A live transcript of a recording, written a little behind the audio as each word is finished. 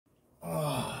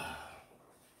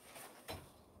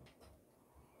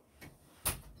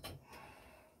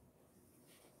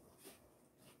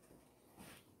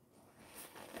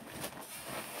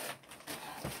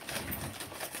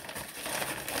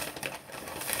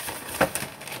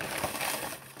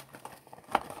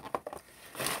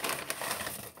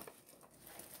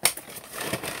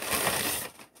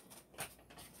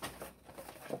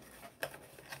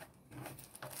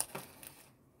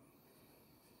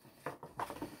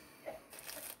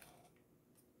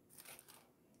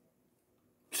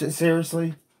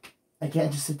Seriously? I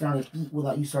can't just sit down and eat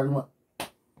without you starting one.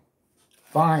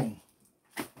 Fine.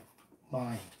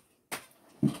 Fine.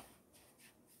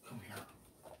 Come here.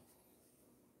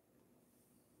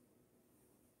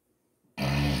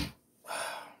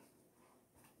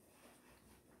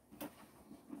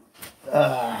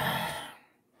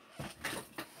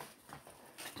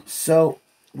 So,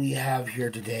 we have here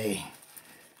today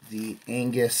the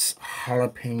Angus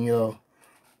Jalapeno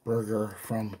Burger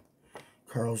from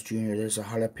Carl's Jr. There's a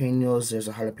jalapenos, there's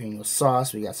a jalapeno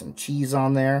sauce, we got some cheese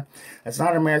on there. That's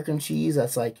not American cheese,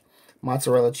 that's like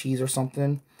mozzarella cheese or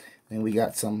something. And we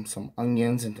got some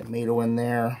onions and tomato in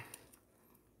there.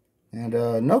 And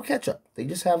no ketchup, they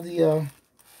just have the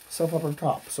stuff up on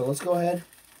top. So let's go ahead.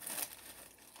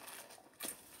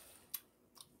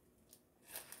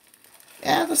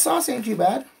 Yeah, the sauce ain't too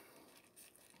bad.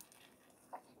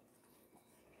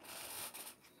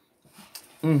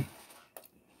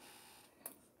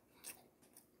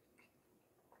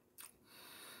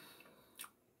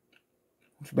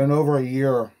 It's been over a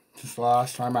year since the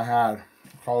last time I had a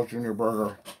Carl's Jr.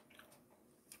 burger.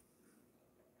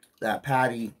 That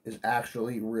patty is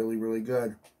actually really, really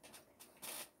good.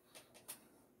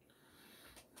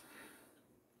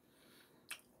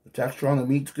 The texture on the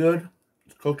meat's good.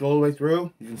 It's cooked all the way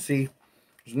through. You can see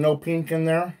there's no pink in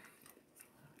there.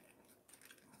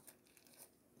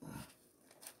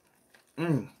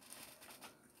 The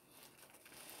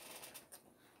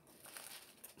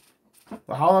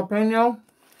jalapeno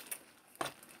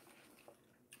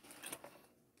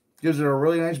gives it a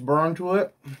really nice burn to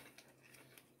it,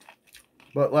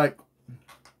 but like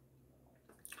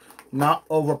not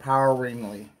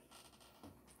overpoweringly.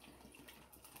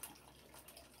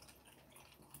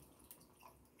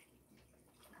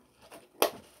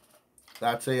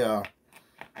 That's a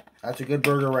good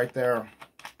burger right there.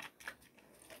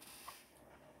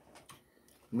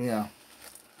 Yeah.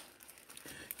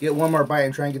 Get one more bite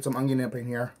and try and get some onion up in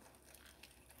here.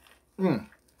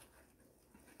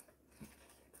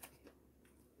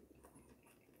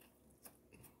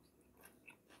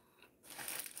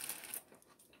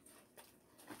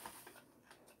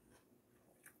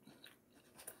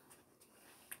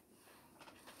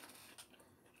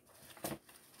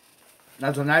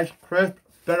 That's a nice, crisp,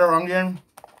 bitter onion.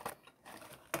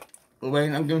 The way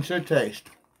an onion should taste.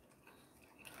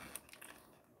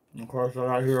 Of course, I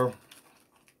got here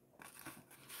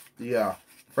the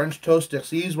French toast sticks.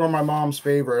 These were my mom's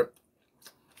favorite.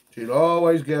 She'd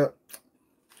always get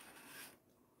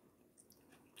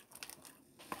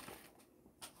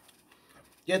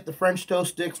the French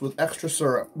toast sticks with extra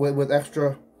syrup, with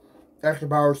extra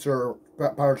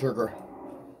powdered sugar.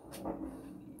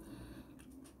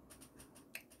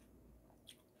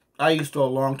 I used to, a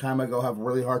long time ago, have a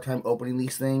really hard time opening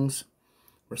these things.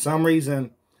 For some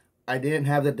reason, I didn't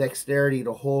have the dexterity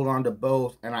to hold on to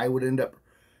both, and I would end up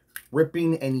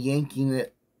ripping and yanking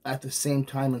it at the same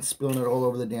time and spilling it all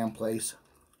over the damn place.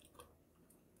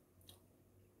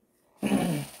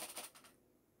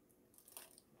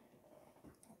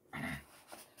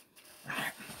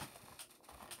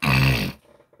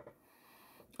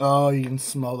 Oh, you can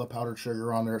smell the powdered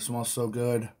sugar on there. It smells so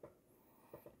good.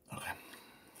 Okay.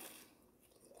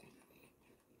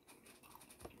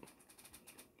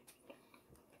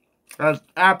 That's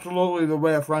absolutely the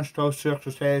way a French toast stick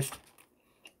should taste.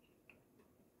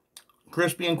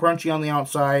 Crispy and crunchy on the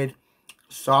outside,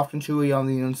 soft and chewy on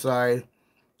the inside.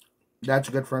 That's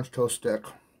a good French toast stick.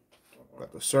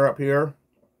 Got the syrup here.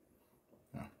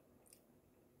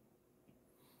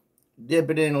 Dip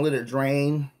it in and let it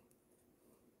drain.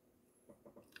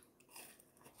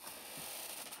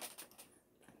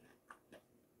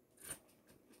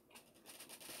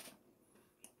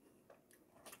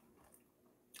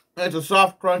 It's a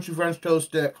soft, crunchy French toast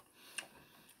stick.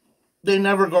 They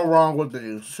never go wrong with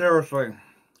these. Seriously.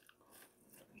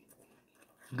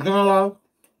 For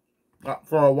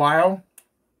a while,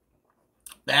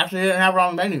 they actually didn't have it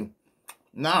on the menu.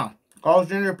 Nah. Carl's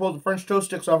Jr. pulled the French toast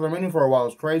sticks off the menu for a while.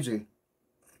 It's crazy.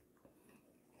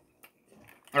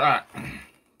 Alright.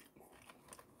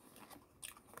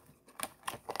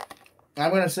 I'm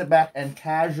going to sit back and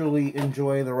casually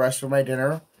enjoy the rest of my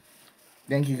dinner.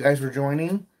 Thank you guys for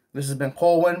joining. This has been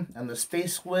Colwen and the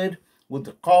Space Squid with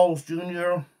the Carl's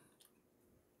Jr.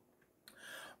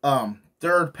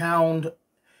 3rd pound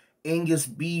Angus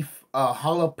beef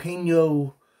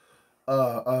jalapeno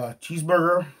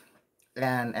cheeseburger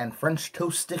and French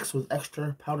toast sticks with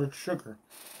extra powdered sugar.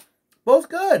 Both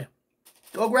good.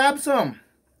 Go grab some.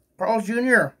 Carl's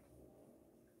Jr.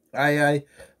 I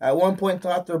at one point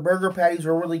thought their burger patties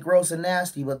were really gross and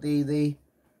nasty, but they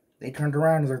turned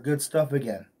around and they're good stuff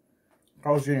again.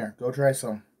 Carl's Jr. Go try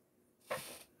some.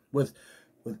 with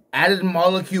added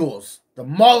molecules. The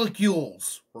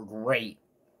molecules were great.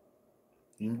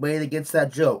 Anybody that gets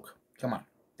that joke, come on.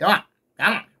 Come on.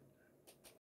 Come on.